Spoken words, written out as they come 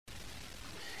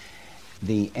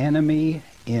The enemy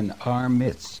in our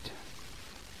midst.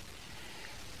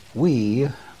 We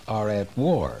are at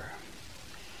war.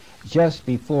 Just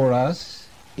before us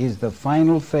is the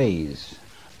final phase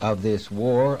of this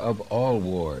war of all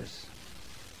wars.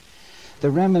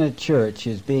 The remnant church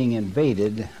is being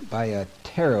invaded by a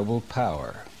terrible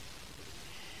power.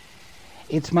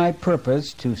 It's my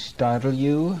purpose to startle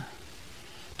you,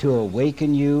 to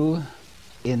awaken you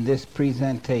in this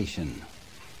presentation.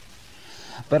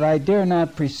 But I dare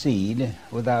not proceed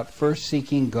without first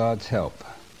seeking God's help.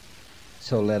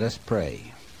 So let us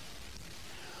pray.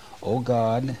 O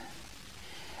God,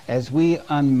 as we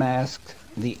unmask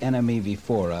the enemy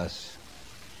before us,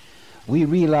 we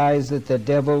realize that the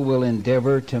devil will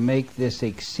endeavor to make this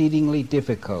exceedingly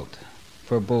difficult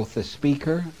for both the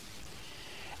speaker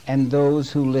and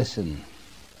those who listen.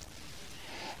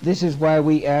 This is why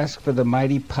we ask for the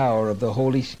mighty power of the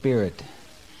Holy Spirit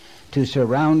to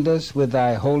surround us with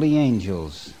thy holy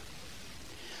angels,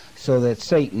 so that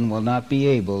Satan will not be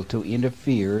able to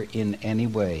interfere in any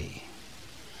way.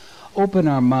 Open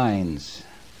our minds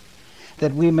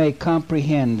that we may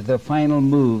comprehend the final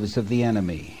moves of the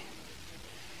enemy,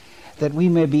 that we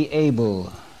may be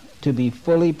able to be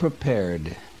fully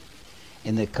prepared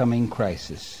in the coming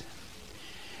crisis,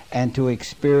 and to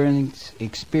experience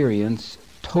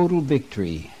total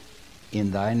victory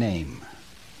in thy name.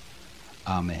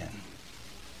 Amen.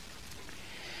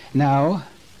 Now,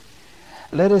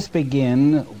 let us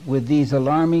begin with these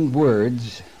alarming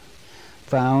words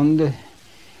found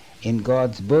in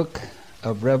God's book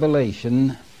of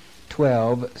Revelation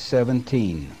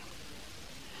 12:17.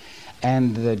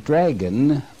 And the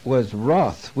dragon was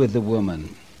wroth with the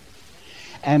woman,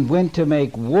 and went to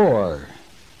make war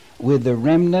with the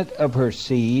remnant of her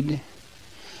seed,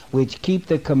 which keep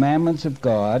the commandments of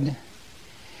God,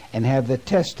 and have the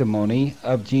testimony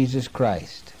of Jesus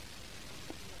Christ.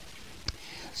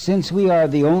 Since we are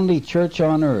the only church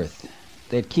on earth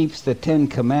that keeps the 10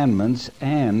 Commandments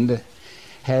and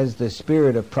has the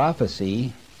spirit of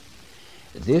prophecy,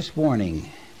 this warning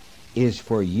is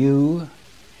for you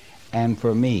and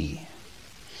for me.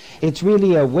 It's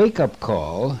really a wake-up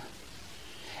call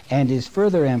and is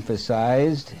further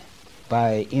emphasized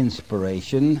by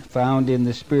inspiration found in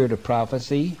the Spirit of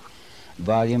Prophecy,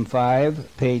 Volume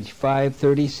 5, page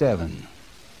 537.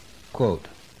 Quote,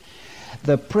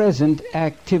 "The present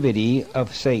activity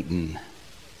of Satan."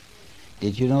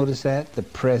 Did you notice that? The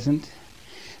present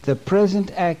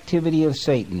activity of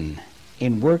Satan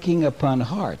in working upon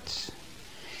hearts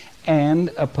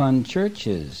and upon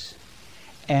churches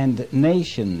and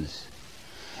nations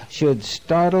should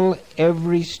startle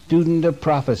every student of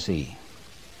prophecy.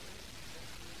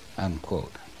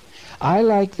 Unquote. I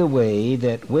like the way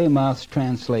that Weymouth's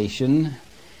translation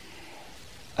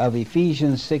of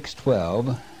Ephesians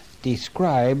 6:12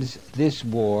 describes this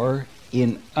war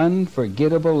in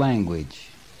unforgettable language.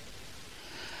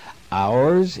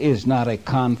 Ours is not a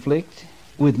conflict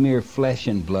with mere flesh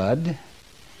and blood,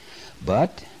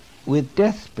 but with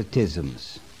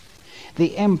despotisms,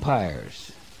 the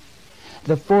empires,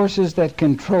 the forces that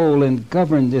control and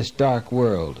govern this dark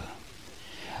world,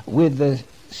 with the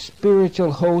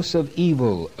spiritual hosts of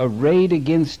evil arrayed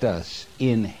against us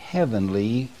in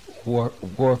heavenly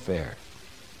warfare.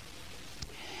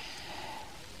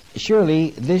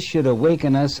 Surely this should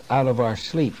awaken us out of our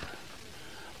sleep,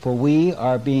 for we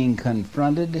are being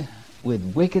confronted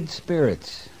with wicked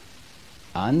spirits,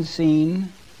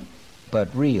 unseen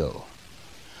but real,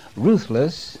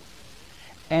 ruthless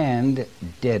and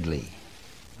deadly.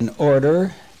 In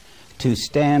order to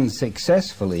stand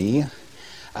successfully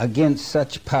against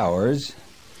such powers,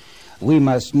 we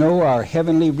must know our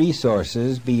heavenly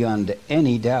resources beyond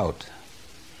any doubt.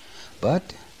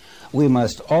 But we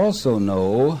must also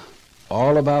know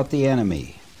all about the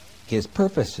enemy, his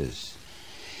purposes,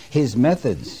 his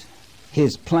methods,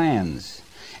 his plans,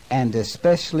 and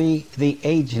especially the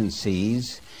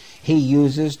agencies he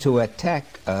uses to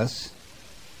attack us.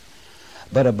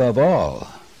 But above all,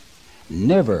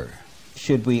 never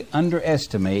should we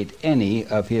underestimate any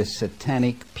of his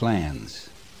satanic plans.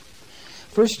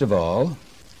 First of all,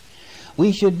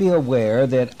 we should be aware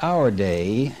that our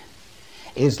day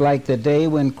is like the day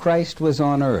when Christ was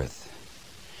on earth,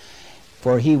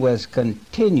 for he was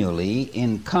continually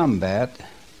in combat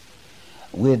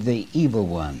with the evil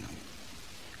one,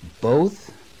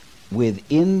 both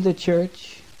within the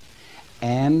church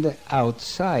and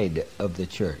outside of the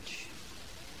church.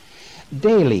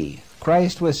 Daily,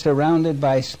 Christ was surrounded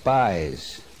by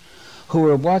spies who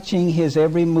were watching his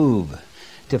every move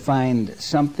to find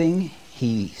something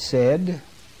he said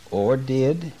or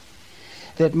did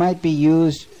that might be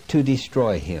used to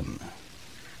destroy him.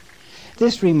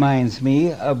 This reminds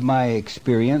me of my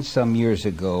experience some years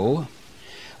ago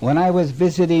when I was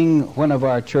visiting one of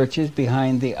our churches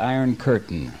behind the Iron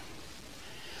Curtain.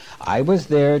 I was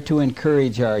there to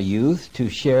encourage our youth to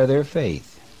share their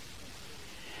faith,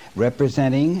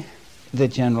 representing the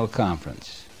General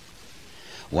Conference.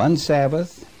 One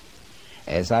Sabbath,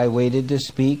 as I waited to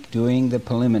speak during the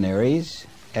preliminaries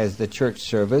as the church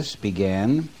service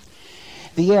began,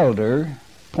 the elder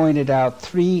pointed out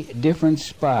 3 different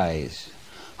spies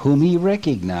whom he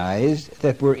recognized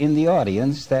that were in the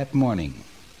audience that morning.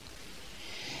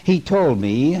 He told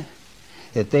me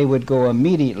that they would go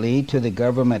immediately to the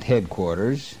government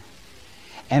headquarters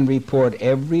and report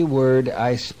every word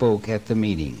I spoke at the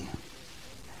meeting.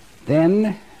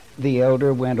 Then the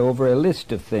elder went over a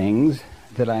list of things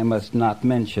that I must not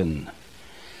mention,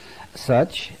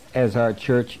 such as our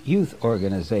church youth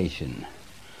organization,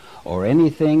 or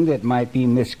anything that might be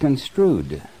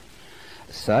misconstrued,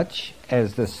 such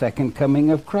as the second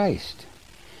coming of Christ,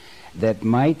 that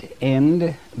might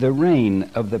end the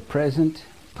reign of the present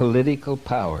political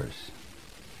powers.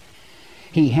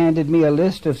 He handed me a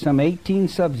list of some 18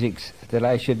 subjects that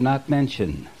I should not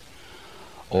mention,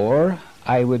 or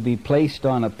I would be placed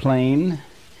on a plane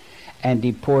and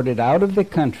deported out of the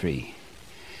country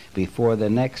before the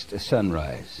next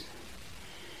sunrise.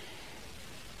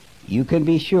 You can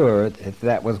be sure that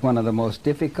that was one of the most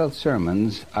difficult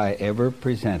sermons I ever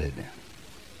presented.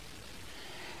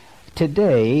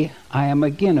 Today, I am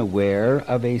again aware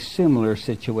of a similar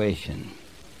situation.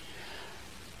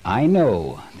 I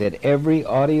know that every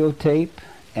audio tape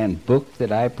and book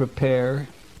that I prepare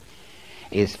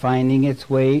is finding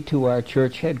its way to our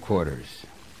church headquarters.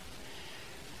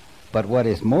 But what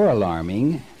is more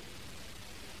alarming,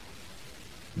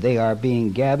 they are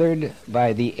being gathered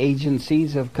by the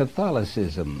agencies of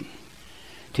Catholicism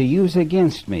to use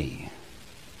against me.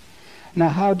 Now,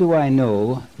 how do I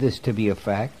know this to be a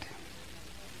fact?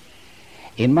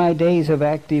 In my days of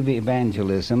active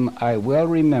evangelism, I well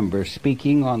remember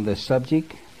speaking on the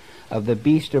subject of the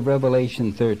Beast of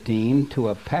Revelation 13 to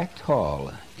a packed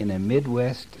hall in a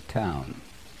Midwest town.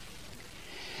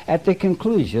 At the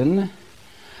conclusion,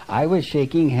 I was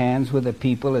shaking hands with the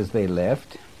people as they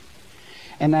left,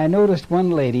 and I noticed one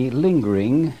lady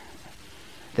lingering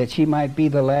that she might be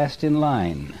the last in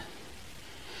line.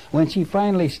 When she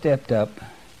finally stepped up,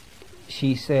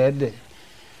 she said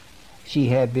she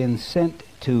had been sent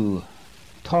to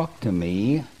talk to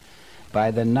me by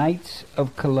the Knights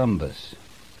of Columbus.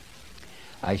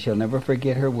 I shall never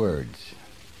forget her words.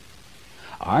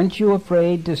 "Aren't you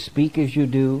afraid to speak as you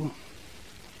do?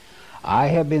 I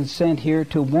have been sent here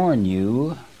to warn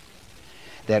you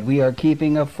that we are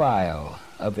keeping a file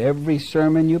of every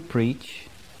sermon you preach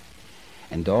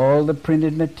and all the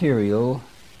printed material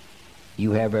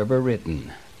you have ever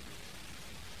written.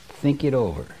 Think it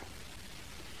over."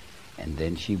 And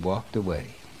then she walked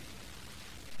away.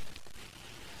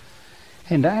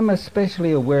 And I'm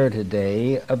especially aware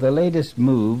today of the latest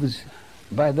moves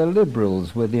by the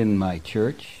liberals within my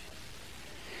church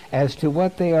as to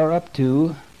what they are up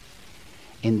to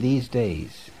in these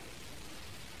days.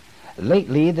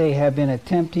 Lately, they have been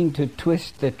attempting to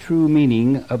twist the true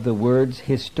meaning of the words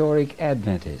historic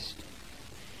Adventist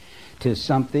to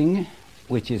something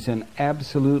which is an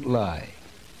absolute lie.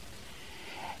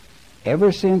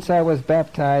 Ever since I was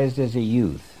baptized as a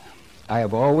youth, I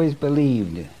have always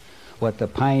believed what the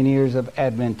pioneers of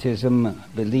Adventism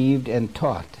believed and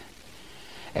taught,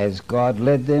 as God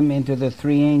led them into the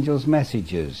 3 angels'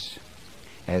 messages,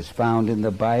 as found in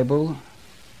the Bible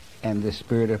and the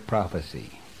Spirit of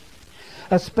Prophecy.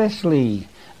 Especially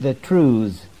the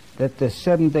truths that the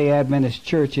Seventh-day Adventist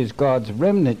Church is God's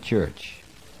remnant church,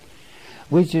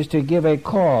 which is to give a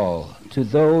call to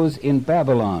those in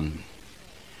Babylon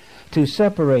to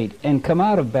separate and come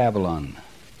out of Babylon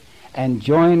and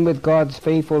join with God's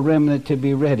faithful remnant to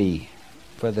be ready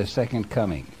for the second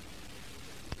coming.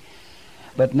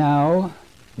 But now,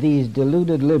 these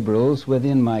deluded liberals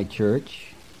within my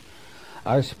church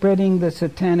are spreading the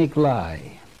satanic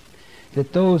lie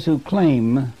that those who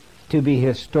claim to be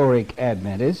historic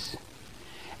Adventists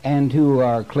and who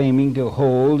are claiming to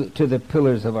hold to the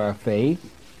pillars of our faith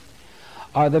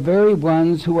are the very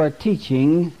ones who are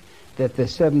teaching that the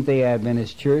Seventh-day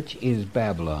Adventist Church is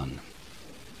Babylon.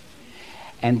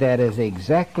 And that is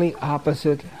exactly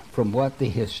opposite from what the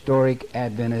historic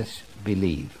Adventists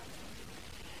believe.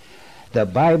 The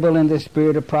Bible and the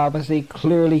Spirit of Prophecy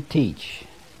clearly teach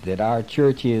that our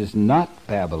church is not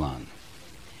Babylon.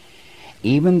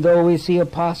 Even though we see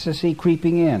apostasy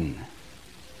creeping in,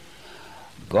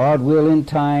 God will in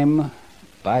time,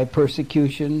 by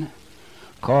persecution,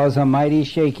 cause a mighty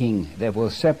shaking that will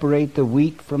separate the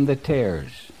wheat from the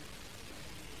tares.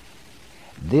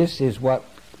 This is what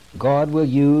God will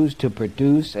use to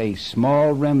produce a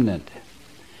small remnant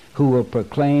who will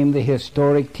proclaim the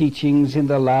historic teachings in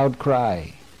the loud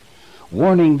cry,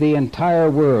 warning the entire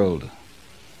world,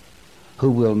 who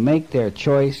will make their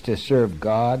choice to serve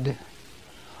God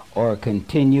or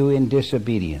continue in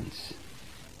disobedience.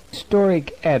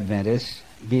 Historic Adventists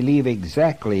believe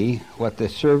exactly what the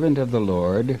servant of the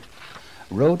Lord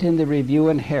wrote in the Review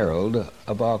and Herald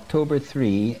of October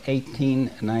 3,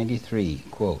 1893,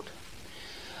 quote,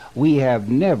 "We have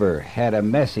never had a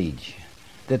message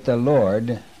that the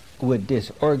Lord would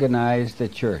disorganize the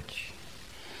church.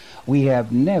 We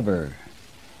have never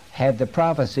had the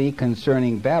prophecy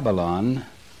concerning Babylon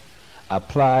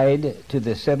applied to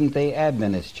the Seventh-day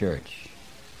Adventist Church,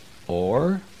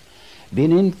 or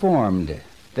been informed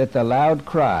that the loud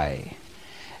cry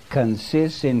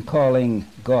consists in calling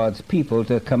God's people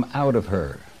to come out of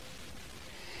her.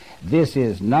 This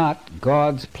is not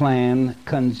God's plan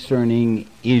concerning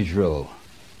Israel,"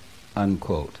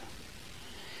 unquote.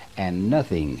 And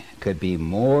nothing could be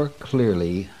more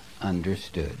clearly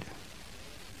understood.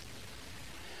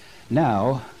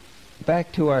 Now,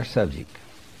 back to our subject.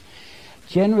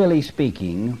 Generally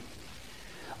speaking,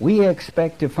 we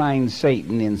expect to find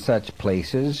Satan in such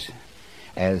places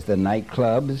as the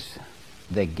nightclubs,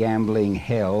 the gambling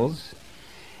hells,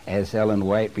 as Ellen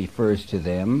White refers to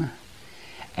them,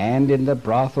 and in the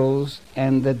brothels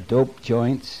and the dope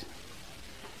joints.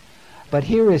 But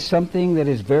here is something that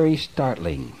is very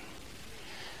startling.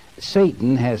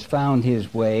 Satan has found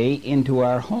his way into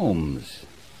our homes,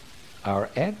 our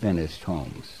Adventist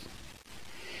homes,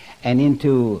 and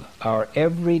into our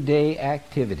everyday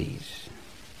activities.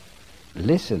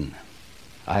 Listen,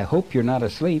 I hope you're not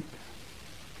asleep.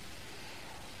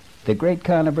 The Great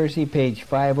Controversy, page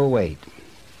 508.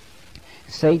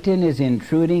 Satan is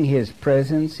intruding his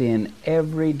presence in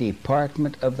every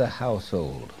department of the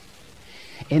household,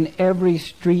 in every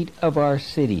street of our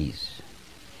cities,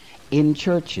 in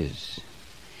churches,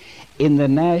 in the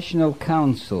national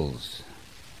councils,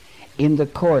 in the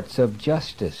courts of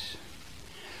justice,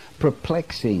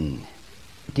 perplexing,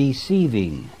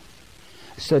 deceiving,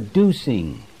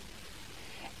 seducing,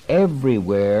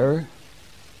 everywhere,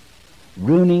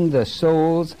 ruining the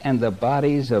souls and the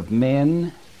bodies of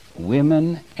men,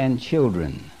 women, and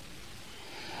children,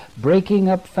 breaking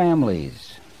up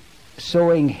families,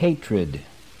 sowing hatred,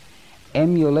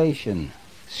 emulation,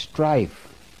 strife,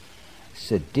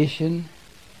 sedition,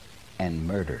 and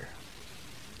murder.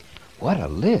 What a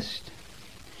list!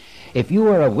 If you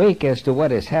are awake as to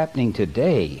what is happening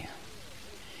today,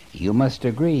 you must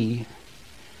agree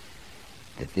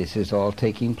that this is all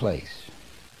taking place.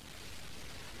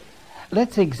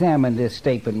 Let's examine this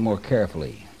statement more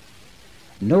carefully.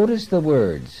 Notice the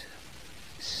words,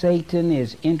 Satan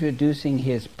is introducing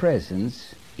his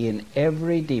presence in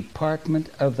every department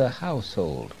of the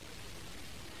household.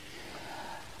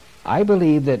 I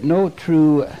believe that no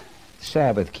true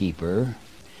Sabbath keeper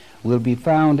will be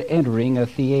found entering a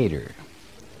theater.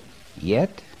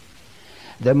 Yet,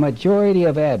 the majority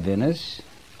of Adventists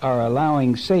are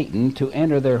allowing Satan to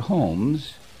enter their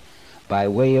homes by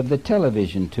way of the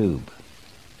television tube.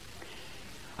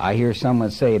 I hear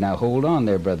someone say, "Now hold on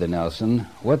there, Brother Nelson.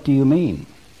 What do you mean?"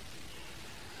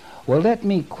 Well, let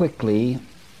me quickly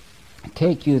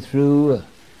take you through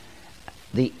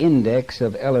the index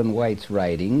of Ellen White's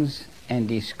writings and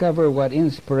discover what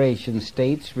inspiration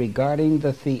states regarding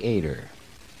the theater.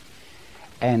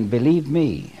 And believe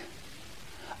me,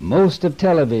 most of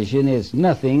television is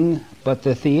nothing but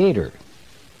the theater.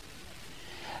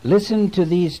 Listen to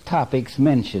these topics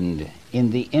mentioned in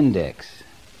the index.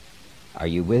 Are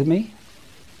you with me?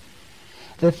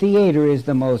 The theater is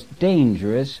the most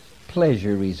dangerous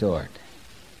pleasure resort.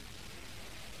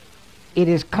 It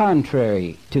is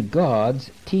contrary to God's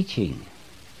teaching.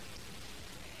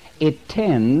 It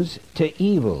tends to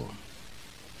evil.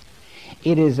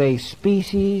 It is a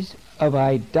species of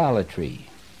idolatry.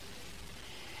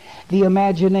 The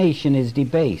imagination is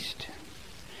debased.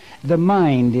 The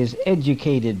mind is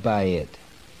educated by it.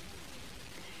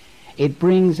 It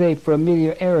brings a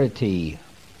familiarity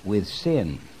with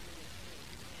sin.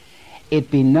 It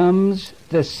benumbs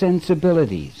the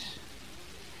sensibilities.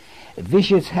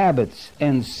 Vicious habits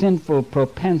and sinful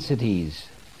propensities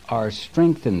are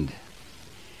strengthened.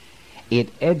 It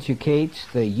educates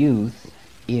the youth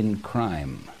in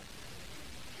crime.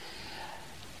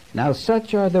 Now,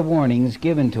 such are the warnings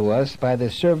given to us by the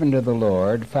servant of the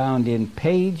Lord, found in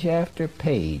page after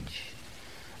page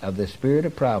of the Spirit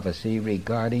of Prophecy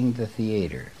regarding the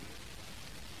theater.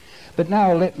 But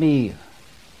now let me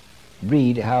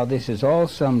read how this is all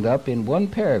summed up in one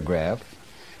paragraph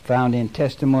found in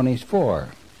Testimonies 4,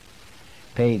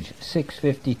 page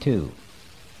 652.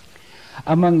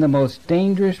 Among the most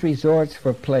dangerous resorts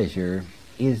for pleasure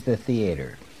is the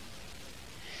theater.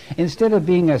 Instead of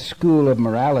being a school of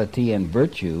morality and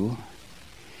virtue,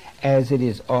 as it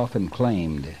is often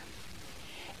claimed,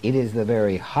 it is the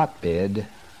very hotbed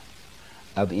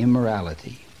of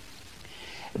immorality.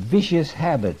 Vicious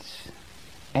habits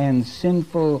and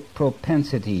sinful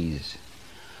propensities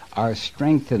are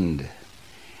strengthened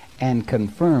and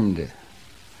confirmed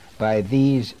by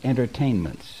these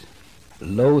entertainments.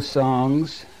 Low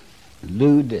songs,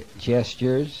 lewd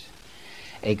gestures,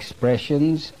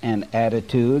 expressions and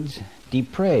attitudes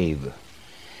deprave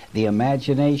the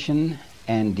imagination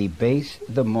and debase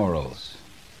the morals.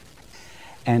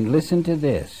 And listen to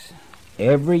this: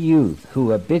 every youth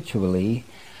who habitually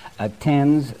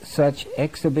attends such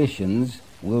exhibitions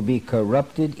will be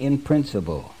corrupted in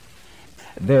principle.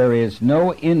 There is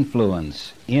no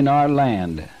influence in our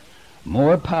land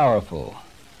more powerful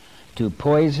to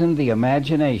poison the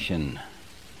imagination,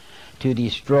 to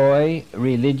destroy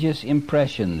religious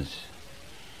impressions,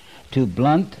 to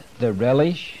blunt the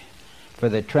relish for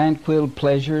the tranquil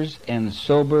pleasures and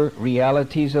sober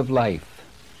realities of life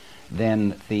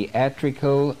than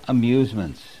theatrical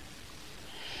amusements.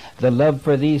 The love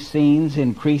for these scenes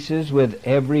increases with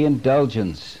every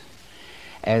indulgence,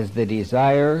 as the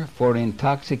desire for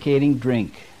intoxicating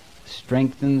drink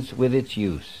strengthens with its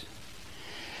use.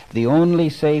 The only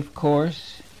safe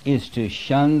course is to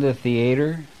shun the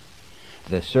theater,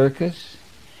 the circus,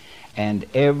 and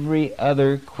every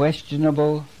other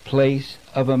questionable place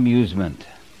of amusement."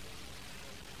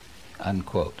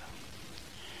 Unquote.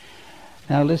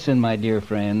 Now listen, my dear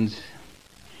friends.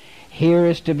 Here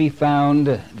is to be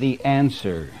found the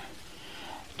answer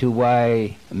to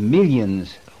why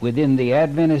millions within the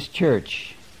Adventist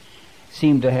Church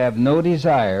seem to have no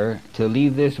desire to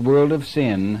leave this world of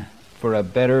sin for a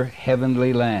better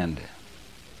heavenly land.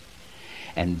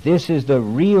 And this is the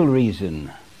real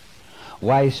reason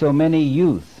why so many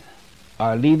youth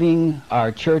are leaving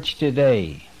our church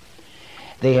today.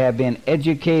 They have been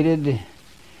educated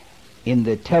in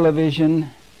the television,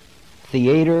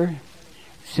 theater,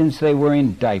 since they were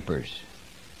in diapers.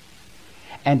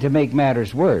 And to make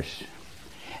matters worse,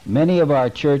 many of our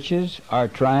churches are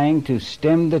trying to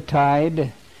stem the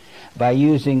tide by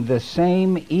using the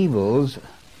same evils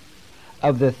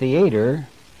of the theater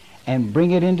and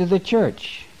bring it into the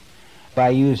church by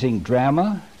using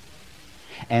drama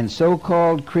and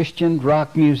so-called Christian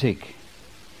rock music,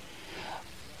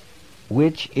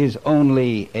 which is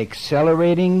only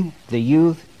accelerating the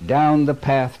youth down the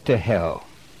path to hell.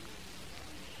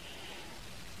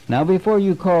 Now, before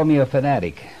you call me a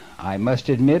fanatic, I must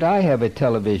admit I have a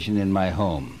television in my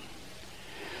home.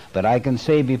 But I can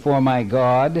say before my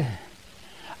God,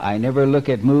 I never look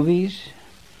at movies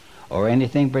or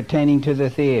anything pertaining to the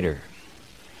theater.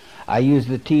 I use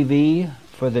the TV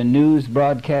for the news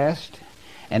broadcast,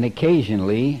 and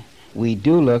occasionally we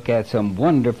do look at some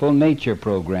wonderful nature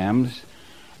programs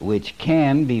which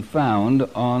can be found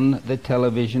on the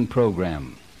television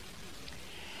program.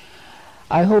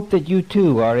 I hope that you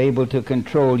too are able to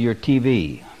control your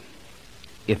TV.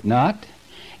 If not,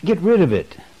 get rid of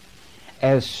it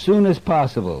as soon as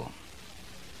possible.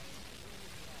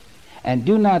 And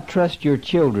do not trust your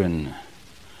children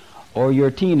or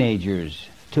your teenagers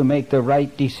to make the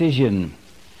right decision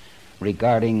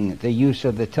regarding the use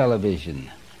of the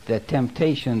television. The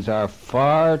temptations are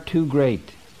far too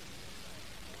great.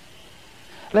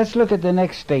 Let's look at the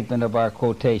next statement of our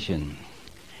quotation.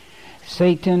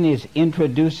 Satan is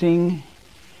introducing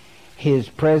his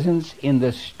presence in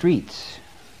the streets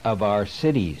of our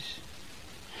cities.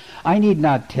 I need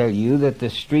not tell you that the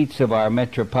streets of our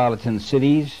metropolitan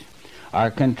cities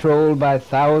are controlled by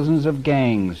thousands of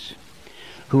gangs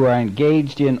who are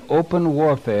engaged in open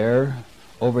warfare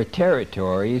over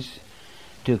territories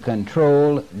to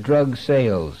control drug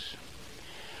sales.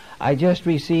 I just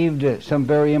received some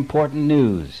very important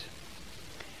news.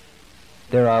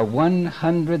 There are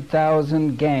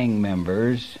 100,000 gang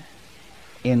members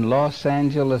in Los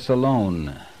Angeles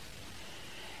alone,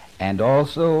 and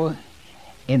also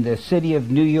in the city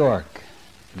of New York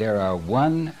there are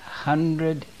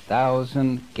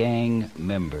 100,000 gang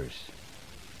members.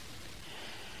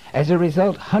 As a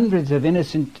result, hundreds of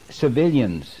innocent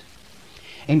civilians,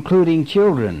 including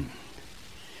children,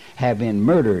 have been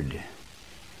murdered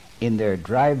in their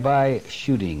drive-by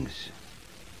shootings.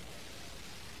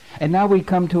 And now we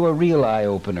come to a real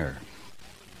eye-opener.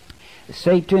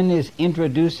 Satan is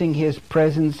introducing his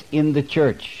presence in the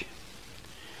church.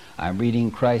 I'm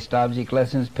reading Christ Object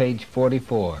Lessons, page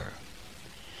 44.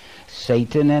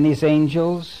 Satan and his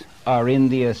angels are in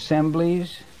the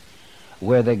assemblies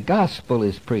where the gospel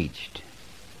is preached,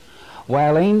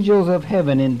 while angels of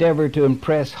heaven endeavor to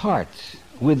impress hearts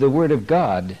with the word of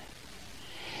God.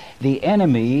 The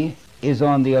enemy is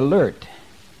on the alert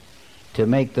to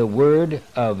make the word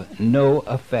of no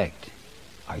effect.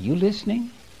 Are you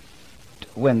listening?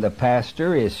 When the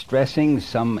pastor is stressing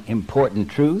some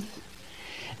important truth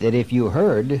that, if you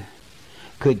heard,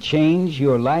 could change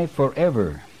your life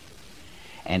forever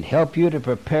and help you to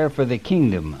prepare for the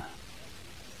kingdom,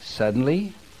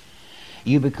 suddenly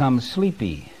you become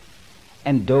sleepy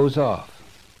and doze off.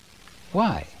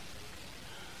 Why?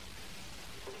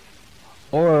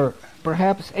 Or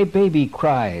perhaps a baby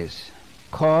cries,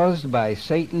 caused by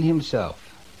Satan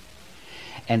himself,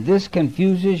 and this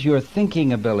confuses your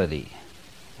thinking ability.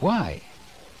 Why?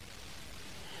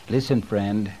 Listen,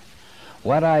 friend,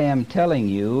 what I am telling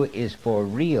you is for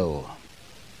real.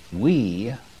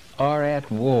 We are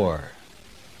at war.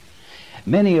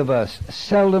 Many of us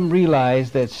seldom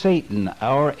realize that Satan,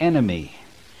 our enemy,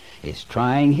 is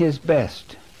trying his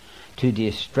best to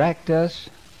distract us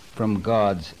from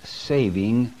God's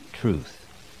saving truth.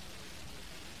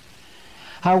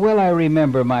 How well I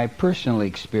remember my personal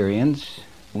experience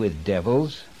with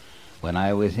devils when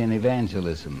I was in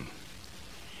evangelism.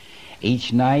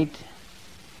 Each night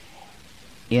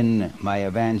in my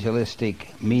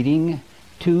evangelistic meeting,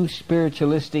 2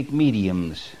 spiritualistic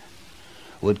mediums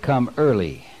would come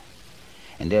early,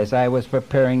 and as I was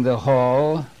preparing the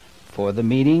hall for the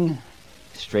meeting,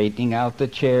 straightening out the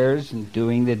chairs and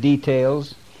doing the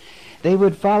details, they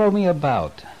would follow me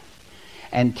about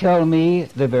and tell me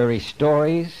the very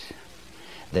stories,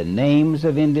 the names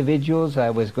of individuals I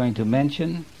was going to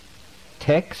mention,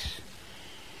 texts,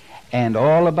 and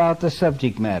all about the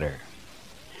subject matter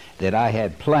that I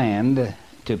had planned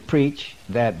to preach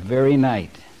that very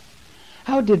night.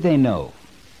 How did they know?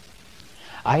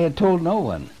 I had told no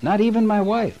one, not even my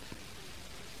wife.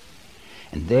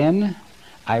 And then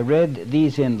I read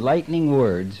these enlightening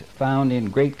words found in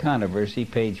Great Controversy,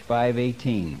 page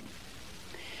 518.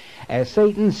 As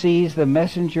Satan sees the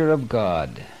messenger of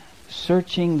God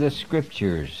searching the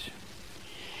Scriptures,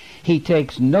 he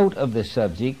takes note of the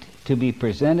subject to be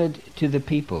presented to the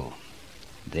people.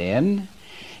 Then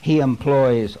he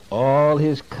employs all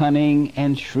his cunning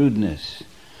and shrewdness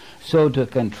so to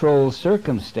control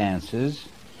circumstances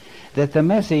that the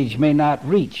message may not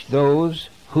reach those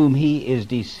whom he is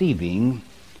deceiving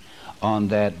on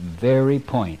that very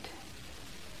point.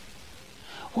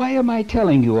 Why am I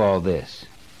telling you all this?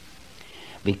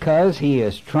 Because he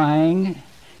is trying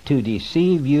to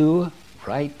deceive you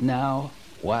right now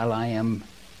while I am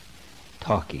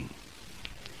talking.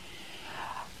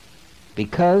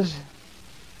 Because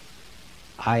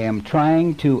I am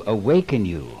trying to awaken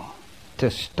you, to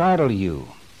startle you,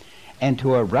 and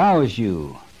to arouse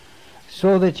you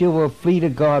so that you will flee to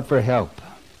God for help.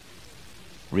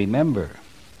 Remember,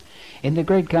 in the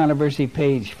Great Controversy,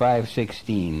 page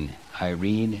 516, I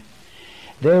read,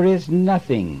 "There is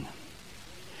nothing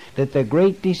that the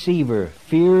great deceiver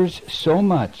fears so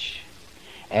much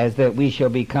as that we shall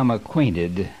become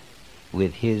acquainted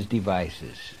with his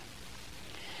devices."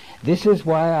 This is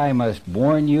why I must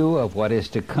warn you of what is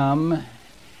to come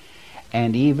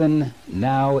and even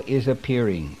now is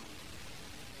appearing.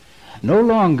 No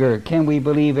longer can we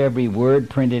believe every word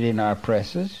printed in our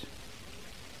presses.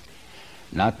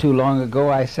 Not too long ago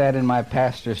I sat in my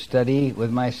pastor's study with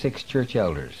my 6 church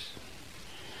elders.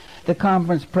 The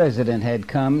conference president had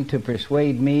come to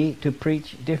persuade me to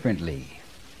preach differently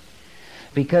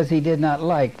because he did not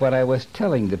like what I was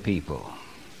telling the people.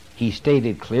 He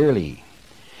stated clearly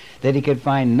that he could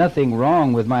find nothing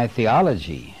wrong with my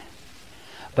theology,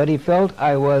 but he felt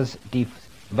I was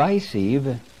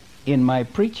divisive in my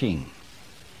preaching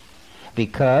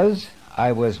because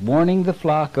I was warning the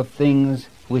flock of things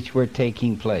which were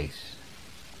taking place.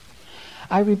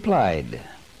 I replied,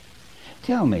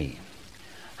 "Tell me,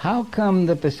 how come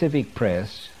the Pacific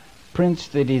Press prints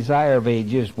the Desire of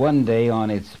Ages one day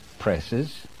on its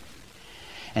presses,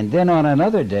 and then on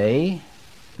another day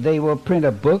they will print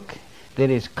a book that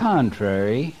is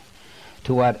contrary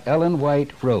to what Ellen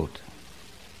White wrote?"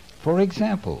 For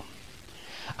example,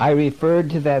 I referred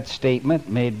to that statement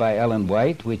made by Ellen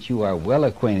White, which you are well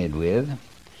acquainted with,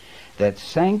 that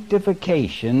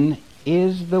sanctification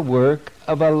is the work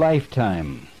of a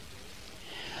lifetime.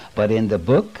 But in the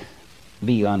book,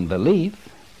 Beyond Belief,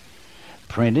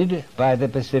 printed by the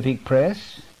Pacific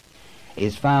Press,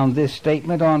 is found this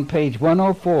statement on page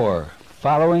 104,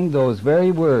 following those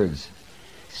very words,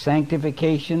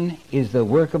 "Sanctification is the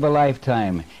work of a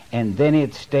lifetime," and then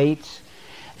it states,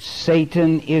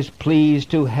 "Satan is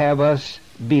pleased to have us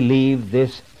believe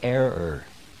this error.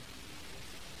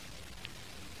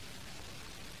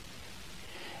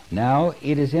 Now,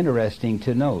 it is interesting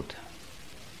to note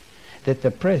that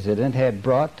the president had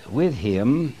brought with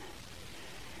him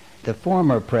the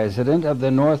former president of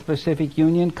the North Pacific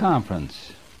Union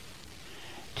Conference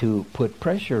to put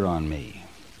pressure on me.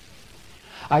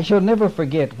 I shall never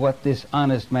forget what this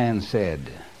honest man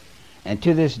said, and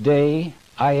to this day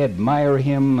I admire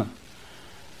him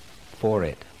for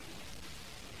it.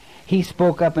 He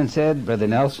spoke up and said, "Brother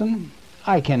Nelson,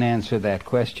 I can answer that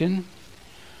question.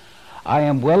 I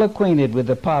am well acquainted with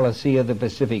the policy of the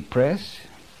Pacific Press,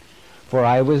 for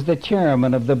I was the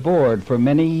chairman of the board for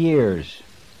many years.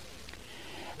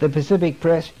 The Pacific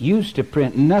Press used to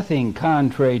print nothing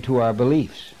contrary to our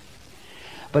beliefs,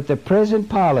 but the present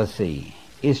policy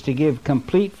is to give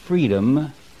complete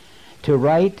freedom to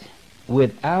write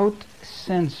without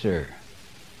censor."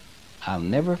 I'll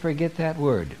never forget that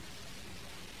word.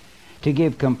 To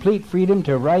give complete freedom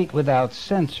to write without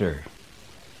censor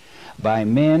by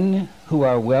men who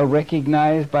are well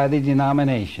recognized by the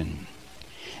denomination.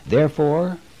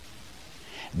 Therefore,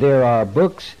 there are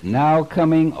books now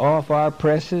coming off our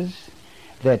presses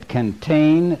that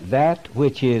contain that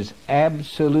which is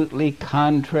absolutely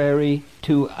contrary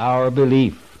to our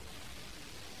belief.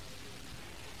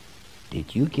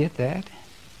 Did you get that?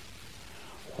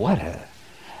 What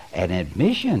an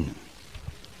admission.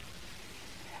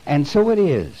 And so it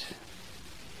is.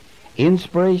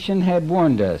 Inspiration had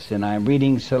warned us, and I'm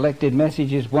reading Selected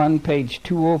Messages 1, page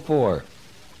 204.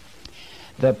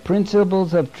 The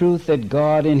principles of truth that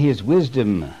God in His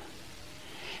wisdom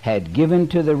had given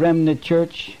to the remnant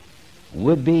church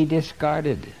would be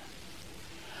discarded.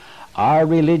 Our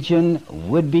religion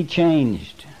would be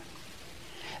changed.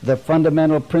 The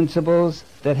fundamental principles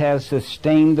that have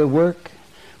sustained the work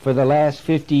for the last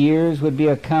 50 years would be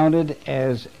accounted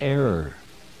as error.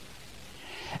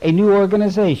 A new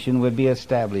organization would be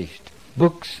established.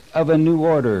 Books of a new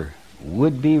order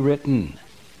would be written.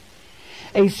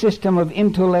 A system of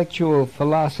intellectual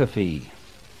philosophy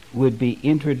would be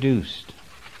introduced.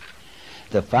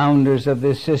 The founders of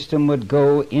this system would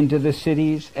go into the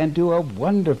cities and do a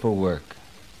wonderful work.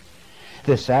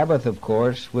 The Sabbath, of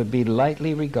course, would be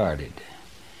lightly regarded,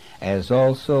 as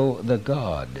also the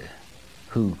God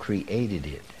who created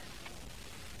it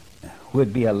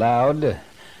would be allowed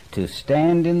to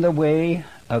stand in the way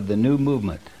of the new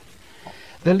movement.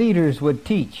 The leaders would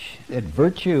teach that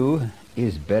virtue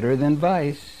is better than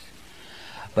vice,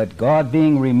 but God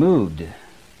being removed,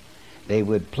 they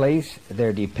would place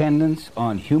their dependence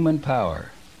on human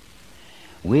power,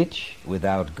 which,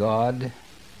 without God,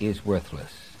 is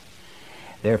worthless.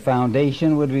 Their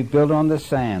foundation would be built on the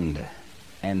sand,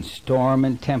 and storm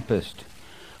and tempest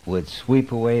would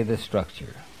sweep away the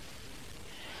structure.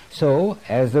 So,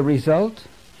 as a result,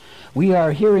 we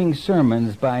are hearing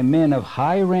sermons by men of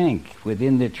high rank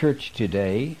within the church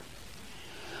today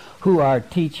who are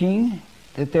teaching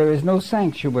that there is no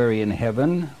sanctuary in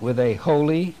heaven with a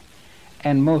holy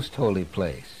and most holy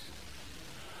place,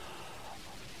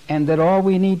 and that all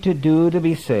we need to do to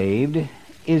be saved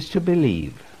is to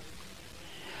believe.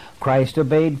 Christ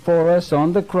obeyed for us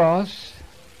on the cross,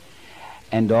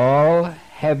 and all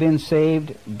have been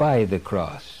saved by the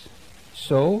cross.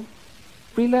 So,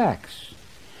 relax.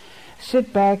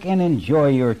 Sit back and enjoy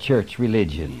your church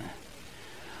religion,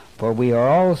 for we are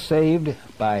all saved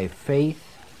by faith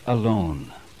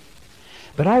alone.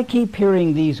 But I keep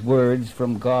hearing these words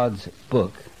from God's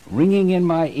book ringing in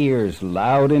my ears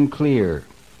loud and clear,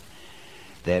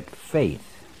 that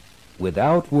faith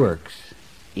without works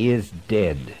is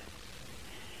dead.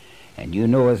 And you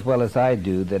know as well as I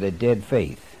do that a dead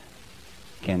faith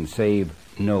can save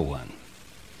no one.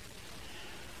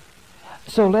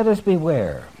 So let us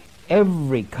beware.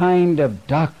 Every kind of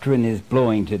doctrine is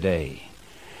blowing today.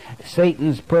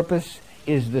 Satan's purpose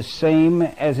is the same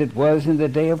as it was in the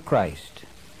day of Christ.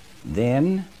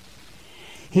 Then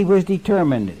he was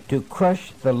determined to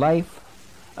crush the life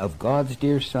of God's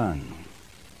dear Son.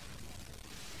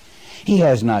 He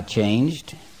has not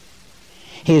changed.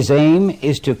 His aim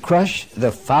is to crush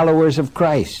the followers of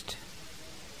Christ.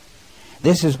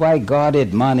 This is why God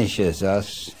admonishes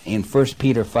us in 1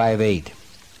 Peter 5:8.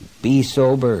 Be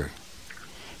sober,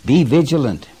 be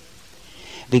vigilant,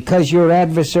 because your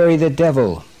adversary the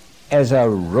devil, as a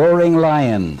roaring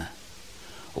lion,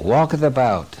 walketh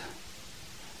about,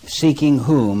 seeking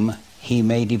whom he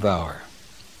may devour.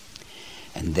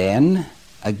 And then,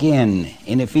 again,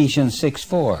 in Ephesians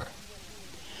 6:4,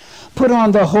 put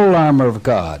on the whole armor of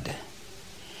God,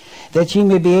 that ye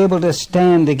may be able to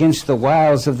stand against the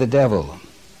wiles of the devil.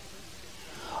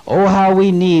 Oh, how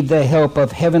we need the help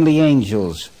of heavenly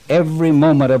angels every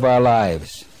moment of our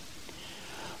lives.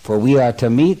 For we are to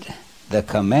meet the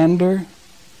commander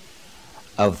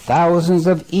of thousands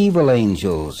of evil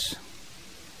angels.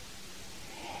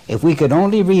 If we could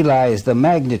only realize the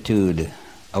magnitude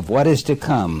of what is to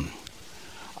come,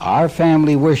 our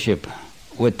family worship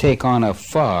would take on a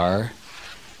far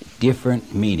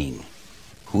different meaning.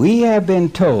 We have been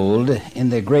told in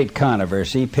the Great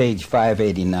Controversy, page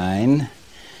 589,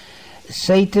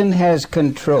 Satan has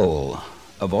control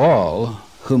of all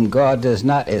whom God does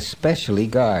not especially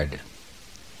guard.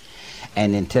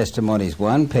 And in Testimonies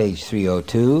 1, page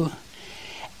 302,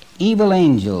 evil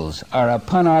angels are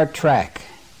upon our track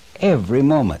every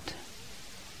moment.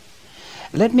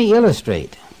 Let me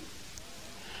illustrate.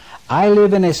 I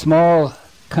live in a small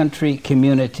country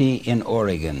community in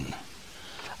Oregon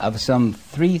of some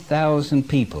 3,000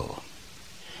 people.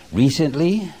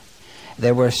 Recently,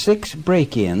 there were 6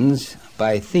 break-ins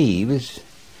by thieves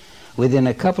within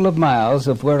a couple of miles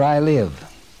of where I live.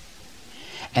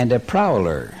 And a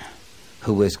prowler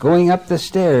who was going up the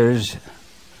stairs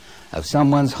of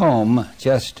someone's home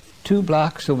just 2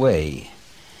 blocks away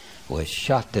was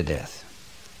shot to death.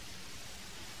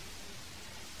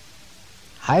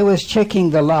 I was checking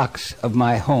the locks of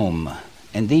my home,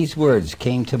 and these words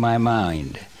came to my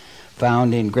mind,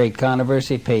 found in Great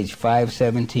Controversy, page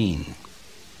 517.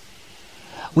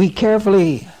 We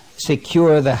carefully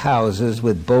secure the houses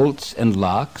with bolts and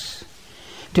locks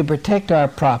to protect our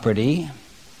property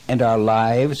and our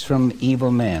lives from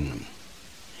evil men.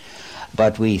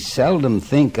 But we seldom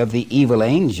think of the evil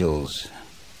angels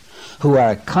who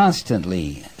are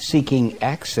constantly seeking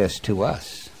access to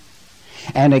us,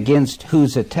 and against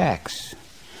whose attacks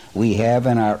we have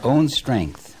in our own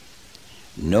strength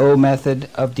no method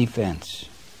of defense.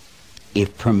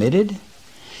 If permitted,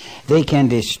 they can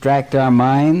distract our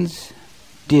minds,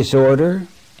 disorder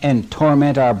and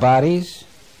torment our bodies,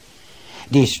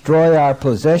 destroy our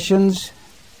possessions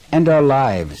and our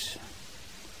lives.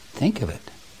 Think of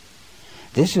it.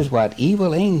 This is what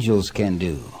evil angels can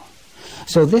do.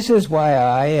 So this is why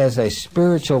I, as a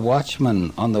spiritual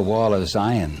watchman on the wall of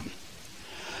Zion,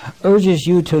 urges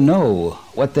you to know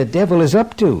what the devil is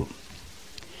up to.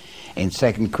 In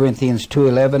 2 Corinthians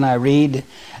 2:11 I read,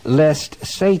 lest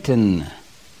Satan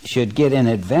should get an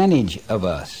advantage of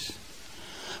us,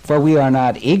 for we are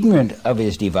not ignorant of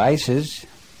his devices.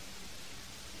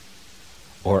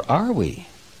 Or are we?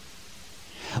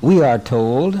 We are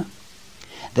told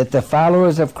that the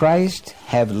followers of Christ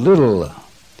have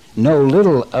know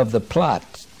little of the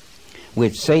plot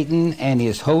which Satan and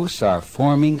his hosts are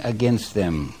forming against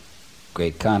them.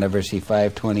 Great Controversy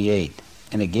 5:28.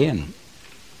 And again,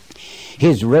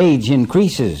 his rage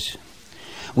increases.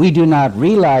 We do not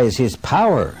realize his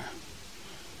power.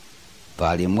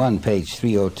 Volume 1, page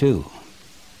 302.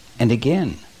 And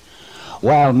again,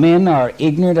 while men are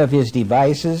ignorant of his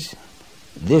devices,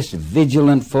 this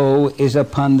vigilant foe is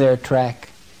upon their track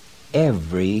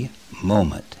every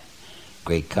moment.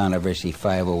 Great Controversy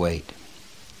 508.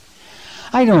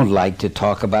 I don't like to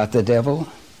talk about the devil,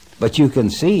 but you can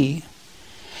see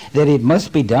that it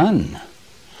must be done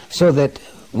so that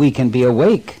we can be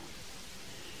awake.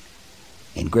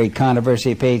 In Great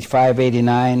Controversy, page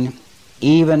 589,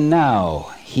 even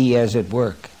now he is at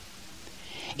work.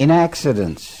 In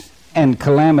accidents and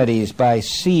calamities by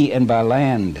sea and by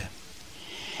land,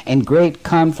 in great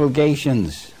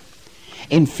conflagrations,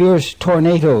 in fierce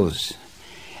tornadoes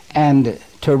and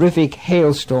terrific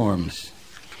hailstorms,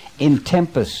 in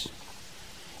tempests,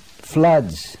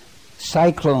 floods,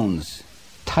 cyclones,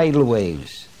 tidal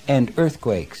waves, and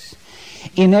earthquakes,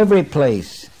 in every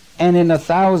place and in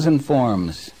 1,000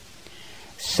 forms,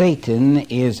 Satan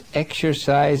is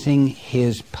exercising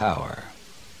his power.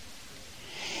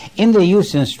 In the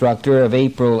Youth Instructor of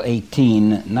April 18,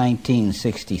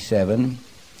 1967,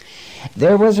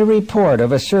 there was a report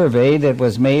of a survey that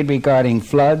was made regarding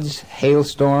floods,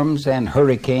 hailstorms, and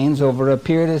hurricanes over a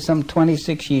period of some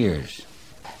 26 years.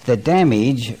 The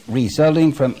damage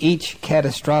resulting from each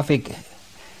catastrophic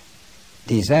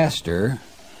disaster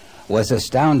was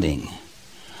astounding,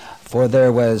 for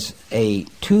there was a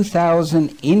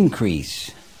 2,000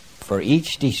 increase for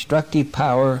each destructive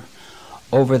power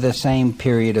over the same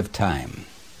period of time.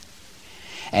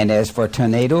 And as for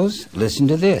tornadoes, listen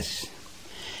to this.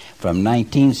 From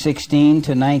 1916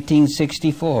 to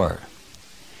 1964,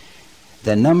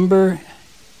 the number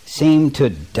seemed to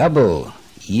double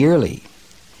yearly.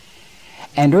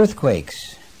 And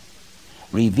earthquakes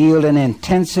revealed an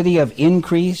intensity of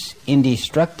increase in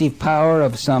destructive power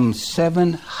of some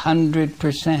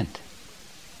 700%.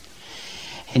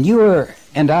 And you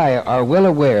and I are well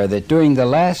aware that during the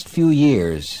last few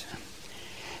years,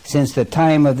 since the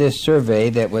time of this survey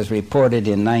that was reported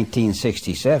in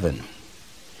 1967.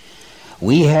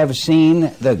 We have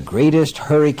seen the greatest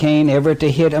hurricane ever to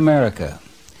hit America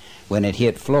when it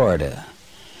hit Florida,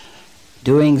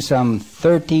 doing some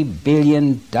 $30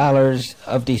 billion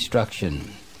of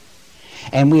destruction.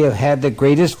 And we have had the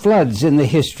greatest floods in the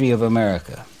history of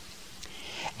America.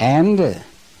 And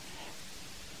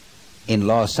in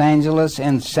Los Angeles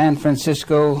and San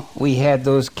Francisco, we had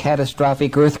those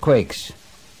catastrophic earthquakes.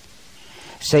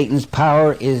 Satan's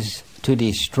power is to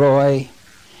destroy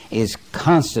is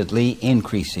constantly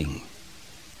increasing.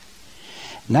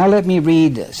 Now let me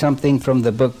read something from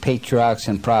the book Patriarchs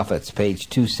and Prophets, page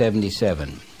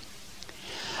 277.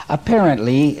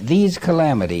 Apparently, these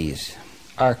calamities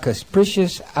are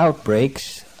capricious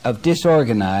outbreaks of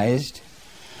disorganized,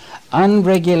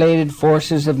 unregulated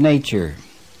forces of nature,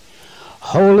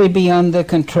 wholly beyond the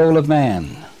control of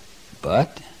man.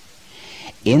 But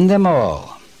in them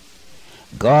all,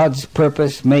 God's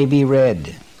purpose may be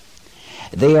read.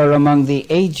 They are among the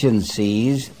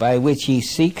agencies by which he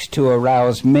seeks to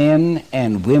arouse men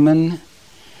and women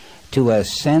to a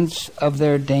sense of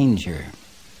their danger.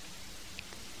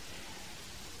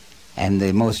 And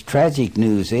the most tragic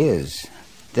news is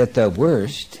that the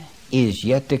worst is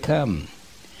yet to come.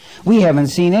 We haven't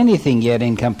seen anything yet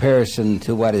in comparison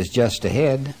to what is just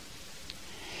ahead.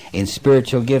 In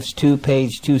Spiritual Gifts 2,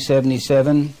 page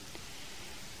 277,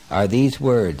 are these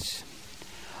words: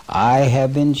 I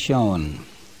have been shown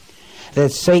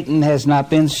that Satan has not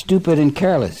been stupid and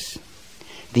careless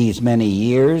these many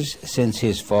years since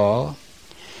his fall,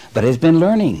 but has been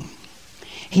learning.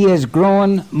 He has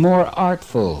grown more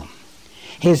artful.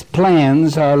 His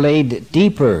plans are laid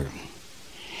deeper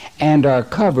and are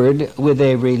covered with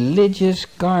a religious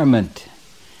garment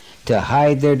to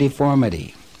hide their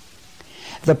deformity.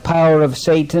 The power of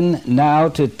Satan now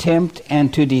to tempt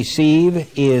and to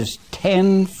deceive is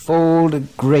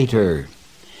tenfold greater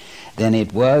than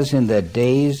it was in the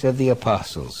days of the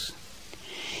apostles.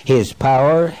 His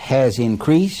power has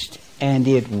increased, and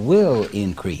it will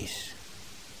increase.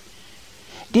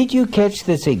 Did you catch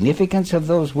the significance of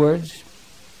those words?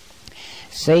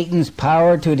 Satan's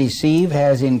power to deceive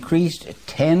has increased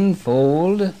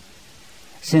tenfold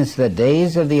since the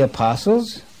days of the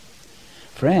apostles?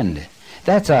 Friend,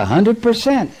 that's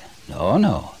 100%.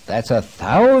 No, that's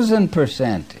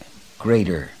 1,000%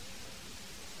 greater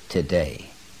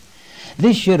today.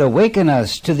 This should awaken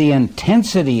us to the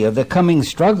intensity of the coming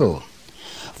struggle.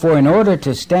 For in order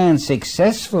to stand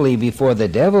successfully before the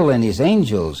devil and his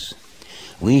angels,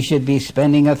 we should be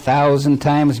spending 1,000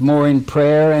 times more in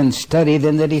prayer and study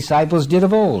than the disciples did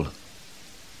of old.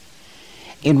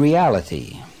 In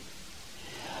reality,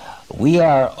 we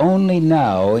are only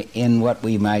now in what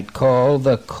we might call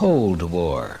the Cold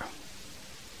War.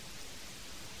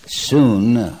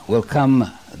 Soon will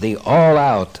come the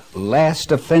all-out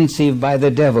last offensive by the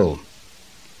devil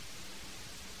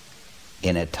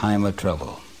in a time of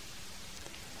trouble.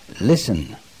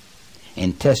 Listen,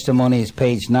 in Testimonies,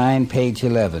 page 9, page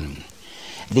 11.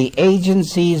 The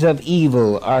agencies of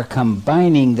evil are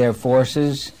combining their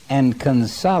forces and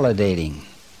consolidating.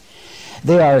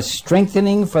 They are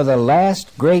strengthening for the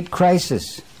last great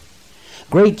crisis.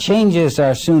 Great changes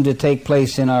are soon to take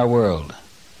place in our world,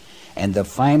 and the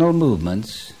final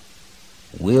movements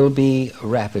will be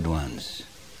rapid ones.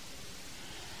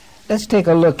 Let's take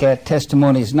a look at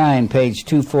Testimonies 9, page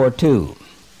 242.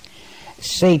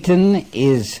 Satan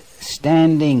is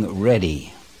standing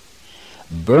ready,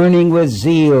 burning with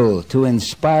zeal to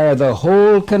inspire the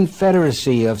whole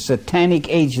confederacy of satanic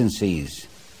agencies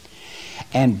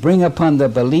and bring upon the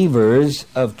believers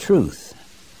of truth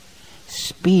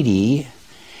speedy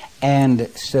and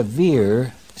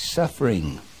severe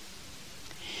suffering.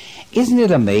 Isn't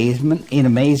it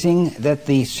amazing that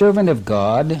the servant of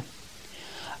God,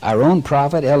 our own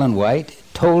prophet Ellen White,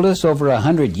 told us over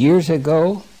 100 years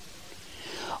ago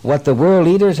what the world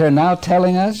leaders are now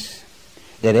telling us,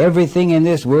 that everything in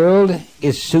this world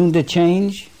is soon to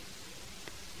change?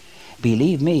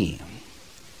 Believe me,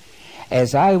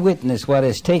 as I witness what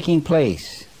is taking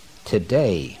place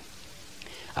today,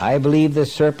 I believe the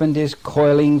serpent is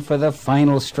coiling for the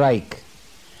final strike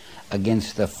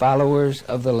against the followers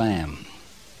of the Lamb.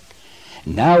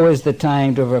 Now is the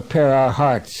time to prepare our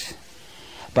hearts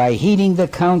by heeding the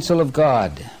counsel of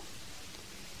God.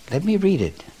 Let me read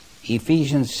it.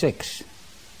 Ephesians 6,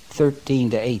 13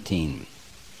 to 18.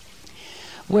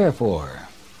 Wherefore,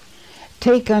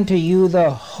 take unto you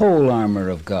the whole armor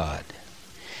of God,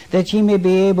 that ye may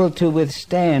be able to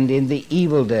withstand in the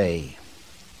evil day,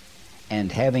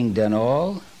 and having done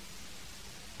all,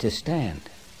 to stand.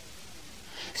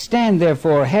 Stand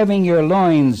therefore, having your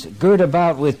loins girt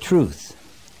about with truth,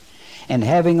 and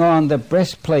having on the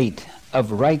breastplate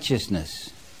of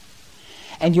righteousness,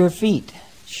 and your feet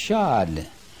shod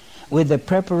with the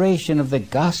preparation of the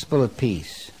gospel of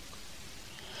peace.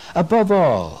 Above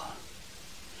all,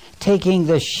 taking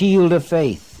the shield of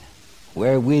faith,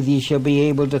 wherewith ye shall be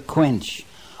able to quench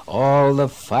all the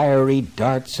fiery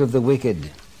darts of the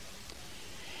wicked,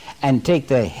 and take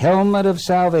the helmet of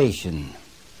salvation,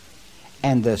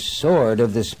 and the sword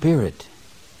of the Spirit,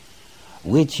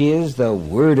 which is the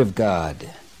Word of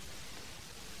God,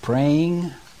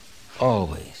 praying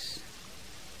always.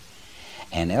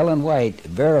 And Ellen White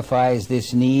verifies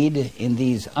this need in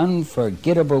these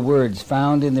unforgettable words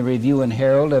found in the Review and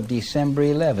Herald of December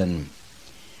 11,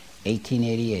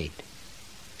 1888.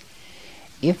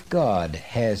 If God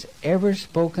has ever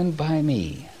spoken by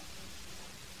me,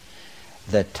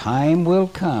 the time will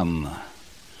come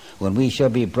when we shall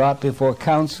be brought before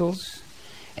councils,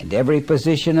 and every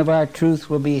position of our truth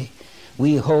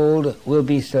we hold will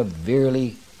be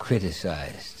severely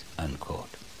criticized, unquote.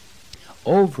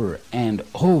 Over and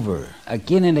over,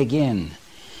 again and again,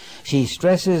 she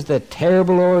stresses the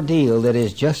terrible ordeal that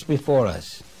is just before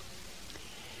us.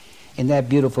 In that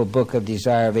beautiful book of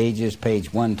Desire of Ages,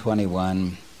 page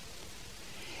 121,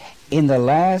 in the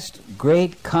last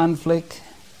great conflict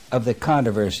of the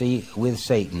controversy with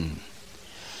Satan,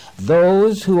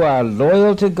 those who are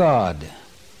loyal to God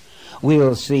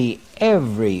will see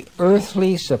every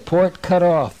earthly support cut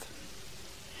off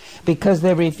because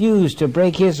they refuse to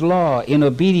break his law in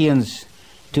obedience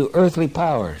to earthly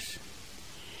powers.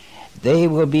 They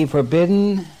will be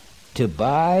forbidden to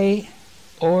buy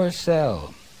or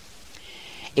sell.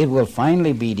 It will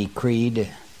finally be decreed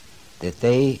that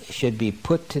they should be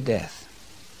put to death.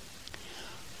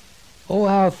 Oh,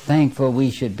 how thankful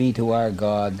we should be to our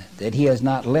God that he has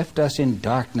not left us in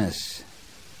darkness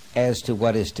as to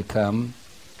what is to come,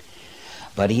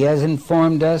 but he has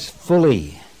informed us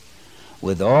fully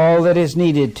with all that is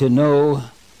needed to know,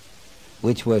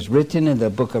 which was written in the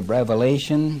book of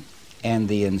Revelation and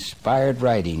the inspired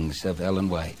writings of Ellen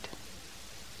White.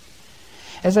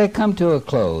 As I come to a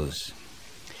close,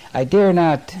 I dare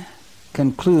not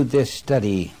conclude this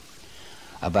study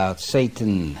about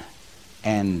Satan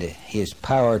and his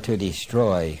power to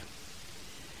destroy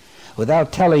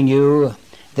without telling you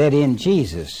that in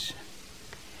Jesus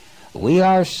we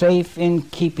are safe in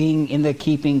the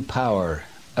keeping power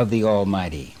of the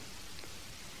Almighty.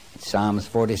 Psalms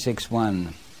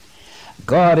 46:1,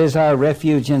 God is our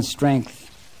refuge and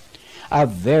strength, a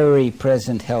very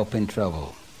present help in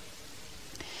trouble.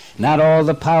 Not all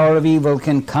the power of evil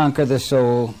can conquer the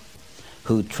soul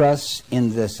who trusts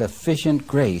in the sufficient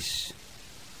grace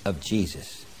of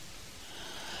Jesus.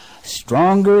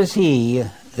 Stronger is he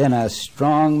than a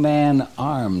strong man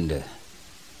armed.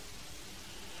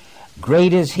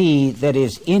 Great is he that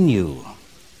is in you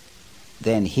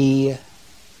than he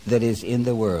that is in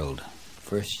the world.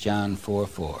 1 John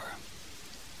 4:4.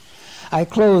 I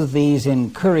close these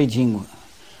encouraging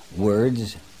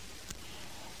words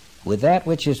with that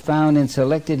which is found in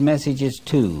Selected Messages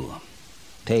 2,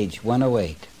 page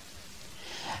 108.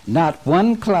 Not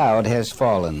one cloud has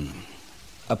fallen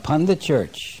upon the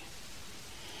church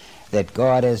that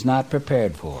God has not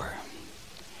prepared for.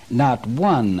 Not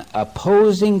one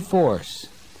opposing force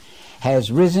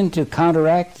has risen to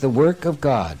counteract the work of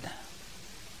God,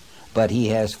 but he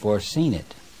has foreseen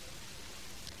it.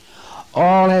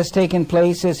 All has taken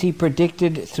place as he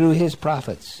predicted through his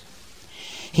prophets.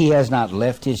 He has not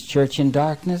left his church in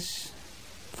darkness,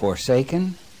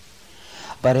 forsaken,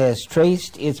 but has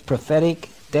traced its prophetic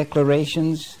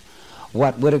declarations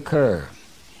what would occur,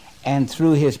 and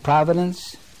through his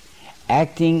providence,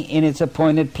 acting in its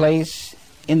appointed place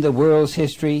in the world's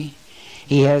history,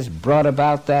 he has brought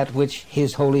about that which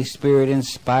his Holy Spirit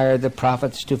inspired the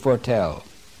prophets to foretell.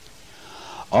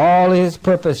 All his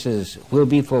purposes will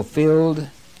be fulfilled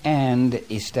and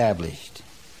established.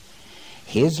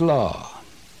 His law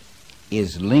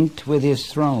is linked with his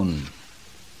throne,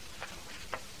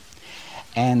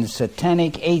 and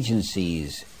satanic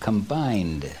agencies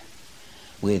combined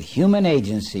with human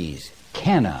agencies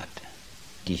cannot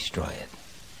destroy it.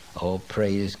 Oh,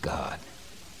 praise God.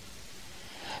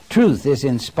 Truth is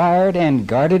inspired and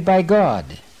guarded by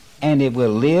God, and it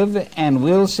will live and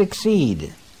will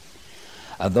succeed.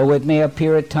 Although it may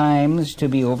appear at times to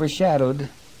be overshadowed,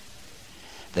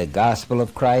 the gospel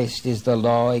of Christ is the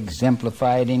law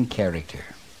exemplified in character.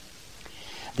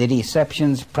 The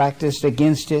deceptions practiced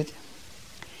against it,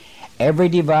 every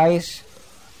device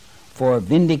for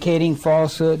vindicating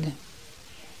falsehood,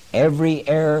 every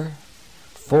error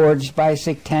forged by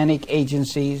satanic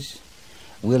agencies,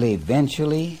 will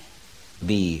eventually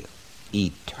be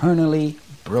eternally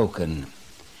broken,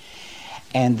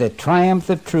 and the triumph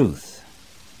of truth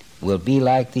will be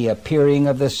like the appearing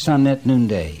of the sun at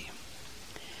noonday.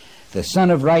 The Son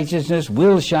of Righteousness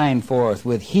will shine forth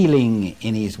with healing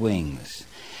in his wings,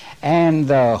 and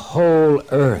the whole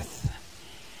earth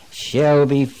shall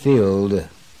be filled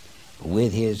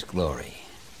with his glory."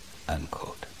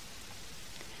 Unquote.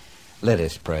 Let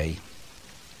us pray.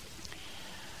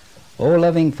 O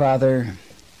loving Father,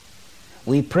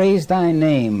 we praise thy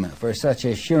name for such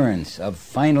assurance of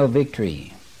final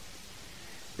victory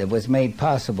that was made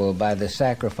possible by the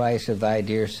sacrifice of thy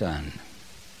dear Son.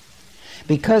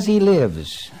 Because he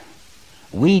lives,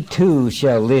 we too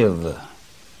shall live,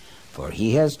 for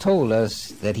he has told us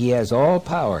that he has all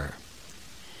power,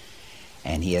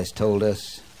 and he has told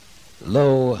us,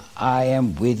 "Lo, I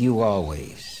am with you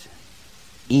always,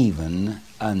 even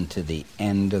unto the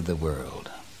end of the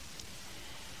world."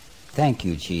 Thank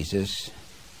you, Jesus,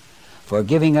 for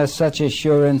giving us such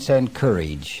assurance and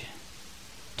courage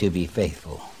to be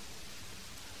faithful.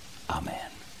 Amen.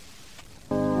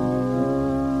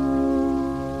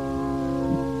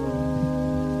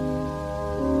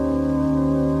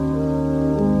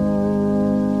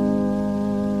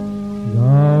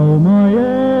 Thou my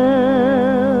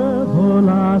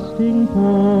everlasting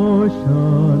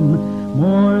portion,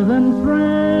 more than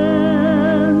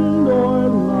friend or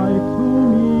life to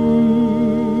me,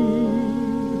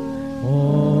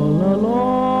 all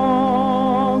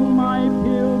along my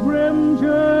pilgrim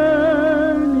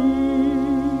journey,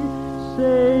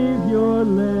 Savior,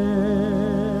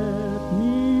 let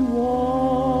me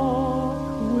walk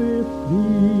with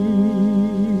thee.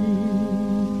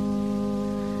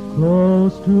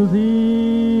 Close to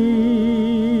thee,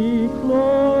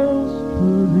 close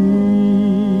to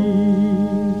thee,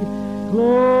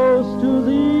 close to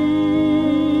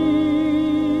thee,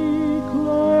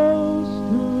 close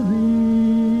to thee.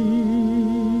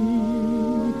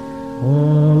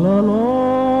 All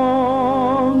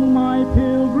along my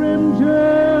pilgrim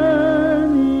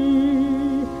journey,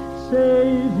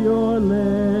 Savior,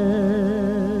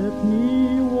 let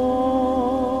me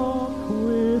walk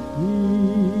with thee.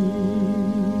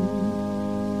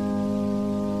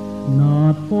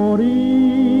 Not for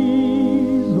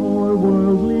ease or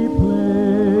worldly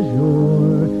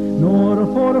pleasure, nor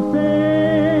for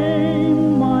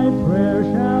fame my prayer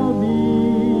shall be.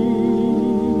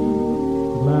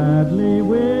 Gladly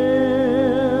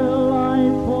will I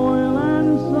toil and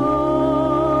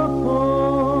suffer,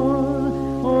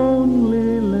 only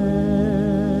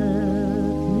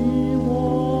let me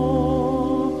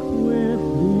walk with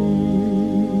thee.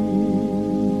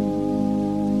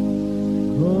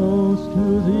 Close to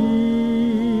thee,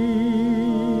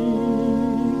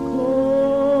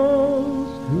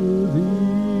 close to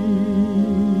thee,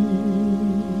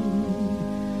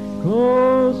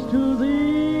 close to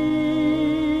thee,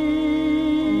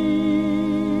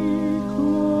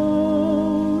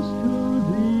 close to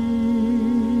thee.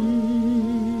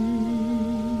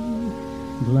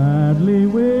 Gladly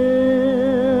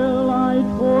will I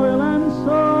toil and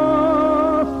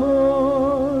suffer,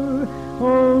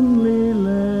 only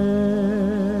let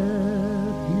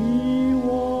me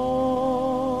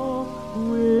walk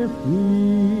with thee.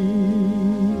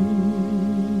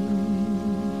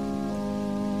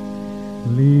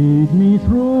 Lead me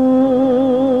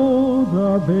through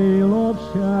the veil of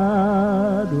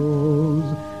shadows,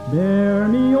 bear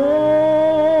me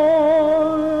o'er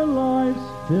life's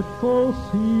fitful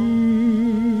sea.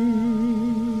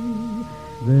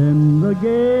 Then the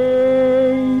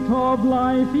gate of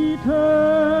life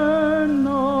eternal